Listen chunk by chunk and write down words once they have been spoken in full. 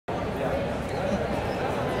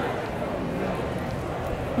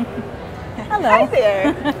Hello. Hi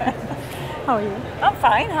there. How are you? I'm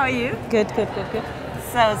fine. How are you? Good.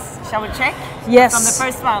 So, shall we check? Yes. On the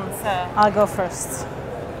first one. So. I'll go first.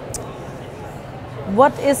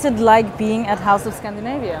 What is it like being at House of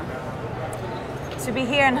Scandinavia? To be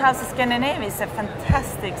here in House of Scandinavia is a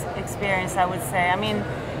fantastic experience, I would say. I mean,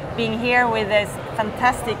 being here with this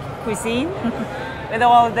fantastic cuisine, with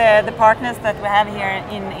all the partners that we have here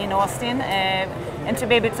in Austin, and to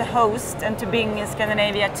be able to host and to bring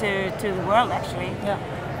Scandinavia to the world, actually. Yeah.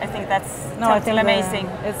 I think that's I amazing.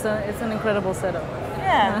 It's an incredible setup.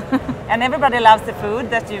 Yeah, and everybody loves the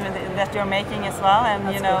food that you're making as well, and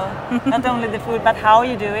That's you know, not only the food but how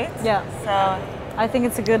you do it. Yeah. So I think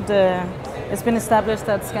it's a good. It's been established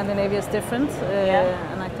that Scandinavia is different,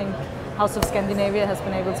 and I think House of Scandinavia has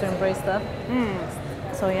been able to embrace that.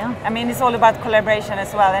 So yeah. I mean, it's all about collaboration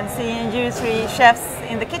as well, and seeing you three chefs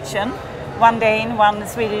in the kitchen, one Dane, one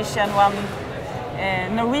Swedish, and one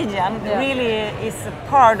Norwegian, really is a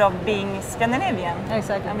part of being Scandinavian.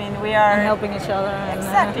 Exactly. I mean, we are and helping each other.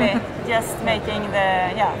 Exactly. Just making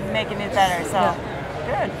making it better. So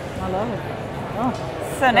good. I love it. Oh.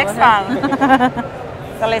 So next one.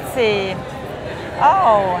 So let's see.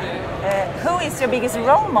 Oh, who is your biggest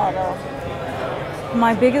role model?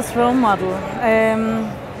 My biggest role model.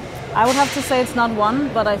 I would have to say it's not one,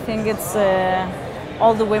 but I think it's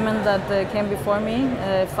all the women that came before me,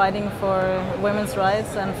 fighting for women's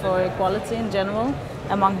rights and for equality in general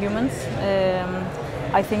among humans.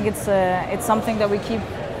 I think it's something that we keep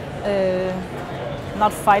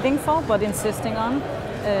not fighting for, but insisting on.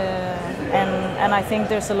 And I think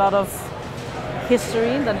there's a lot of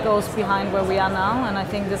history that goes behind where we are now, and I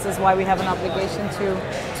think this is why we have an obligation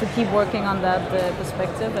to keep working on that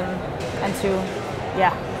perspective and to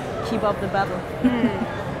keep up the battle.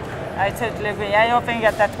 I totally agree. I often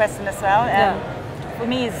get that question as well, and for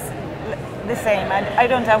me it's the same. I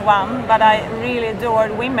don't have one, but I really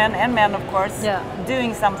adore women and men, of course,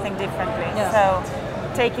 doing something differently. So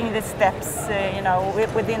taking the steps, you know,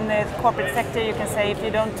 within the corporate sector, you can say if you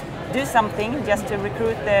don't do something just to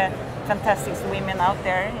recruit the fantastic women out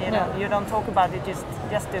there, you know, you don't talk about it, just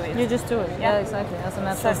do it. You just do it. Yeah, exactly. As a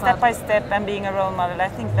natural So step by step and being a role model, I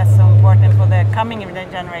think that's so important for the coming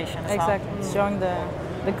generation as well. Exactly. Showing the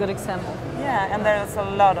good example. Yeah, and there's a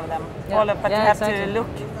lot of them. But you have to look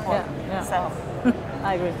for. So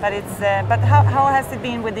I agree. But it's but how has it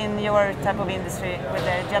been within your type of industry with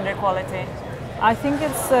the gender equality? I think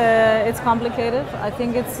it's complicated. I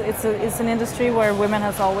think it's an industry where women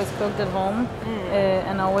has always cooked at home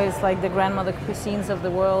and always like the grandmother cuisines of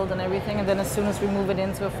the world and everything. And then as soon as we move it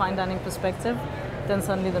into a fine dining perspective, then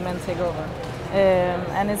suddenly the men take over.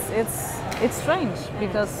 And it's strange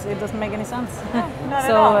because it doesn't make any sense. No, not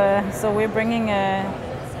at all. So we're bringing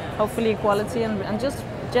hopefully equality and just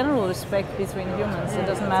general respect between humans. It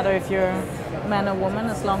doesn't matter if you're man or woman,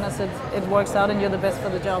 as long as it works out and you're the best for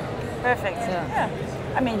the job. Perfect. Yeah.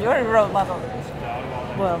 I mean, you're a role model.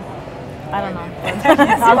 Well, I don't know.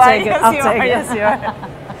 Yes, I'll take it. I'll take it. Yes, you are.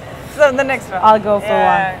 So the next one. I'll go for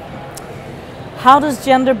one. How does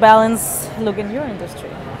gender balance look in your industry?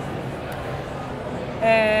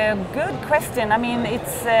 Good question. I mean,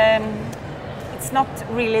 it's not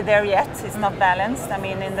really there yet. It's not balanced. I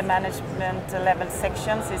mean, in the management level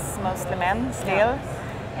sections, it's mostly men still.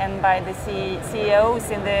 And by the CEOs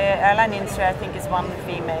in the airline industry, I think it's one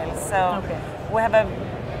female. So we have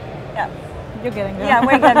You're getting there. Yeah,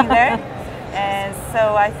 we're getting there.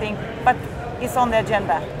 So I think, but it's on the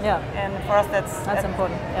agenda. Yeah. And for us, that's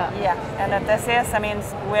important. Yeah. And at SAS, I mean,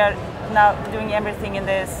 we are now doing everything in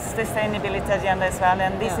the sustainability agenda as well,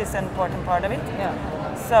 and this is an important part of it. Yeah.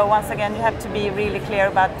 So once again, you have to be really clear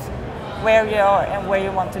about where you are and where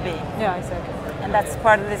you want to be. Yeah, exactly. And that's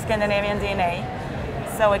part of the Scandinavian DNA.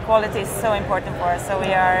 So equality is so important for us. So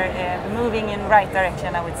we are moving in right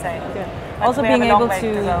direction, I would say. Yeah. Also being able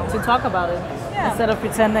to talk about it instead of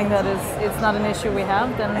pretending that it's not an issue we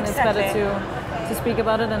have. Then it's better to speak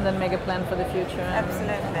about it and then make a plan for the future.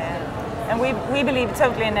 Absolutely. And we believe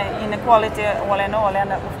totally in equality all in all.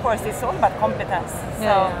 And of course, it's all about competence.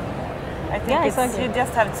 So I think you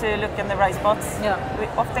just have to look in the right spots. Yeah. We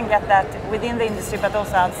often get that within the industry, but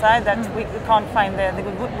also outside, that we can't find the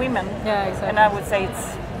good women. Yeah, exactly. And I would say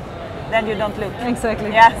then you don't look.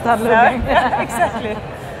 Exactly. Yeah. Start looking. Exactly.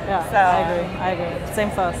 Yeah. So, I agree.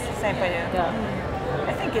 Same for us. Same for you. Yeah.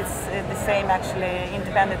 I think it's the same actually,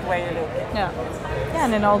 independent where you look. Yeah. Yeah,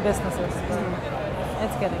 and in all businesses.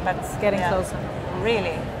 It's getting closer.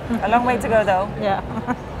 Really. A long way to go though. Yeah.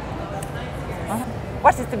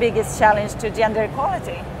 What is the biggest challenge to gender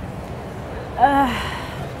equality?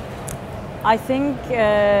 I think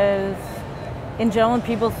in general,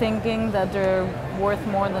 people thinking that they're worth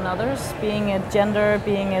more than others, being it gender,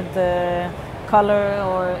 being it color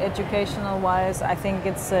or educational wise. I think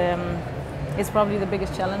it's probably the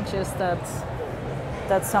biggest challenge is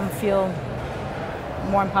that some feel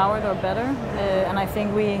more empowered or better, and I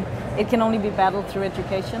think it can only be battled through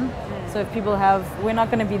education. So if people we're not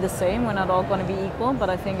going to be the same, we're not all going to be equal, but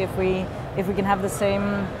I think if we can have the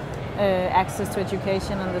same access to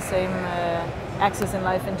education and the same access in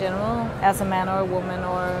life in general, as a man or a woman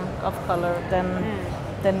or of color,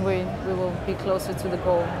 then we will be closer to the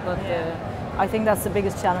goal. But I think that's the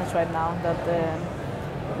biggest challenge right now, that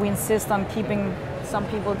we insist on keeping some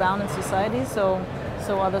people down in society so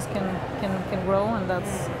others can grow, and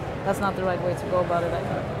that's not the right way to go about it, I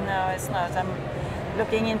think. No, it's not. I'm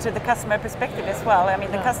looking into the customer perspective as well. I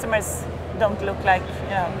mean, the customers don't look like,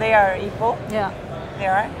 they are equal. Yeah. They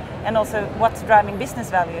are. And also what's driving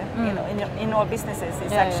business value, in all businesses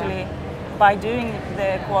is actually by doing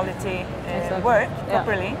the quality work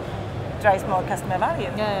properly, drives more customer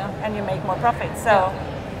value. And you make more profit. So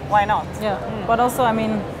why not? Yeah. But also, I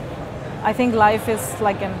mean, I think life is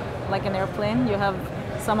like an airplane. You have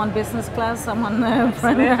some on business class, some on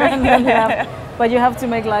premier, and then but you have to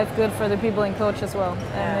make life good for the people in coach as well.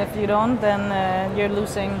 And if you don't, then you're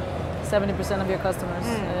losing 70% of your customers.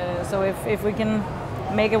 So if we can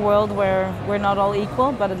make a world where we're not all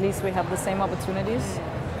equal, but at least we have the same opportunities,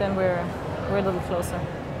 then we're a little closer.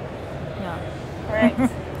 Yeah. Right.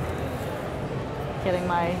 Getting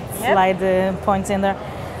my slide points in there.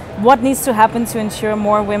 What needs to happen to ensure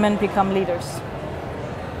more women become leaders?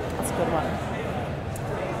 That's a good one.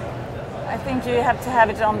 I think you have to have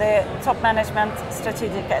it on the top management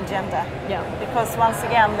strategic agenda. Yeah. Because once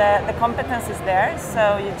again, the competence is there,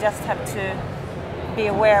 so you just have to be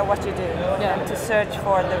aware what you do and to search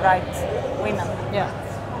for the right women. Yeah.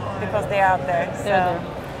 Because they are out there.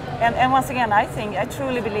 And once again, I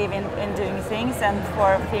truly believe in doing things, and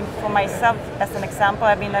for myself as an example,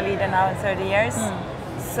 I've been a leader now in 30 years.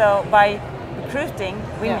 So by recruiting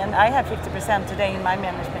women, I have 50% today in my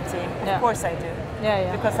management team. Of course I do.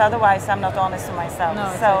 Because otherwise I'm not honest to myself.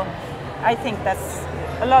 No, so I think that's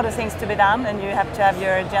a lot of things to be done, and you have to have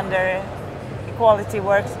your gender equality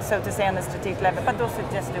work, so to say, on a strategic level, but also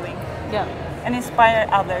just doing. And inspire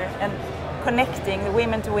others, and connecting the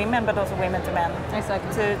women to women, but also women to men.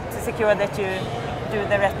 Exactly. To secure that you do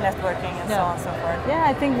the networking and so on and so forth. Yeah,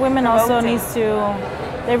 I think women also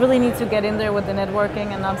they really need to get in there with the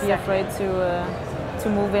networking and not be afraid to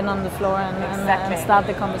move in on the floor and start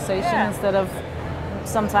the conversation instead of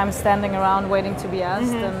sometimes standing around waiting to be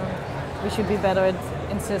asked. And we should be better at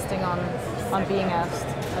insisting on being asked.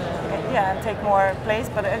 And take more place,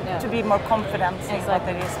 but to be more confident in what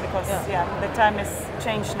it is, because the time has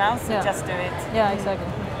changed now, so just do it. Yeah, exactly.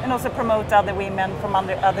 And also promote other women from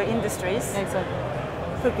other industries. Exactly.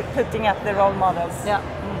 Putting up the role models. Yeah.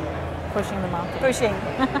 Pushing them out. Pushing.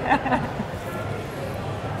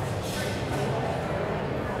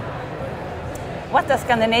 What does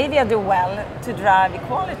Scandinavia do well to drive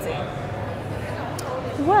equality?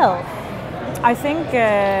 Well, I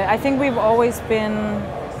think we've always been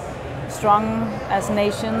strong as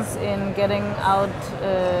nations in getting out,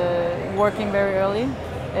 working very early,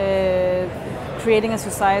 creating a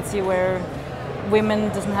society where women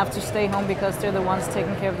doesn't have to stay home because they're the ones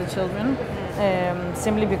taking care of the children,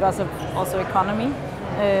 simply because of also economy.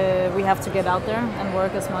 We have to get out there and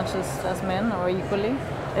work as much as men, or equally,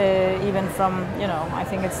 even from, I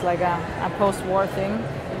think it's like a post-war thing.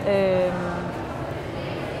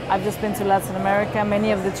 I've just been to Latin America.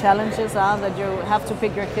 Many of the challenges are that you have to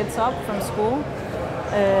pick your kids up from school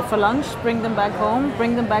for lunch, bring them back home,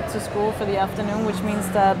 bring them back to school for the afternoon, which means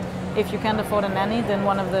that if you can't afford a nanny, then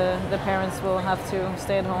one of the parents will have to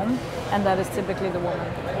stay at home, and that is typically the woman.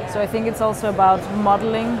 So I think it's also about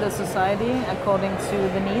modeling the society according to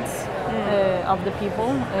the needs of the people,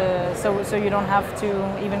 so you don't have to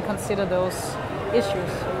even consider those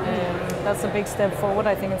issues. That's a big step forward,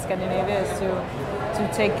 I think, in Scandinavia, is to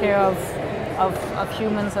take care of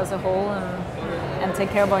humans as a whole, and take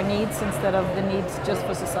care of our needs instead of the needs just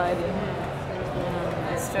for society.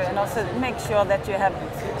 It's true, and also make sure that you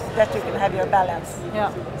can have your balance.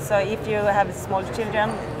 Yeah. So if you have small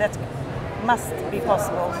children, that must be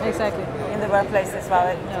possible. Exactly. In the workplace as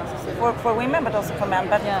well, for women, but also for men.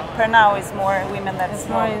 But per now, it's more women that's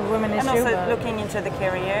more women issue. And also looking into the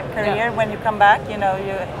career. When you come back, you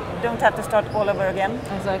don't have to start all over again.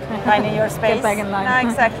 Exactly. Finding your space. Get back in line. No,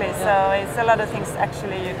 exactly. So it's a lot of things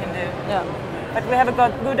actually you can do. Yeah. But we have a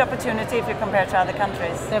good opportunity if you compare to other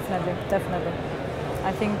countries. Definitely.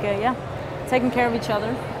 I think taking care of each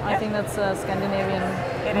other. I think that's a Scandinavian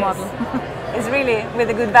model. is really with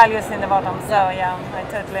the good values in the bottom. So yeah, I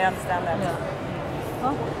totally understand that. Yeah.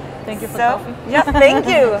 Well, thank you for coffee. Yeah, thank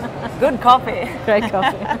you. Good coffee. Great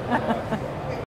coffee.